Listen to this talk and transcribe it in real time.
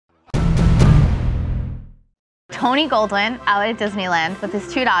Tony Goldwyn out at Disneyland with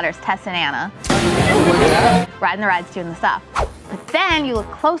his two daughters, Tess and Anna. Riding the rides, doing the stuff. But then you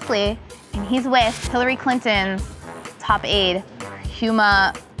look closely, and he's with Hillary Clinton's top aide,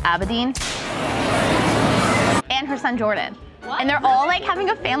 Huma Abedin, and her son Jordan. And they're all like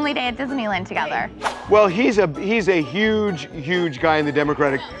having a family day at Disneyland together. Well, he's a huge guy in the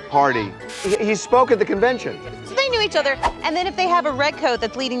Democratic Party. He spoke at the convention. So they knew each other, and then if they have a red coat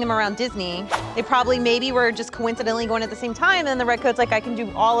that's leading them around Disney, they probably maybe were just coincidentally going at the same time, and then the red coat's like, I can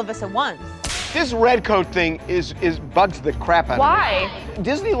do all of us at once. This red coat thing bugs the crap out of me. Why?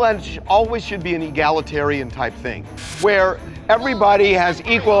 Disneyland always should be an egalitarian type thing, where everybody has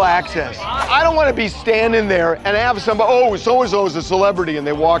equal access. I don't want to be standing there and have somebody, oh, so-and-so is a celebrity, and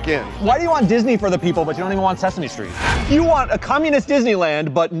they walk in. Why do you want Disney for the people, but you don't even want Sesame Street? You want a communist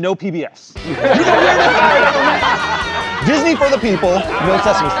Disneyland, but no PBS. Disney for the people, no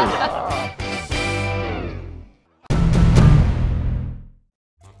Sesame Street.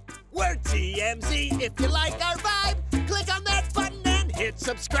 We're TMZ. If you like our vibe, click on that button and hit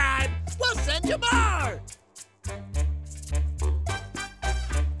subscribe. We'll send you more.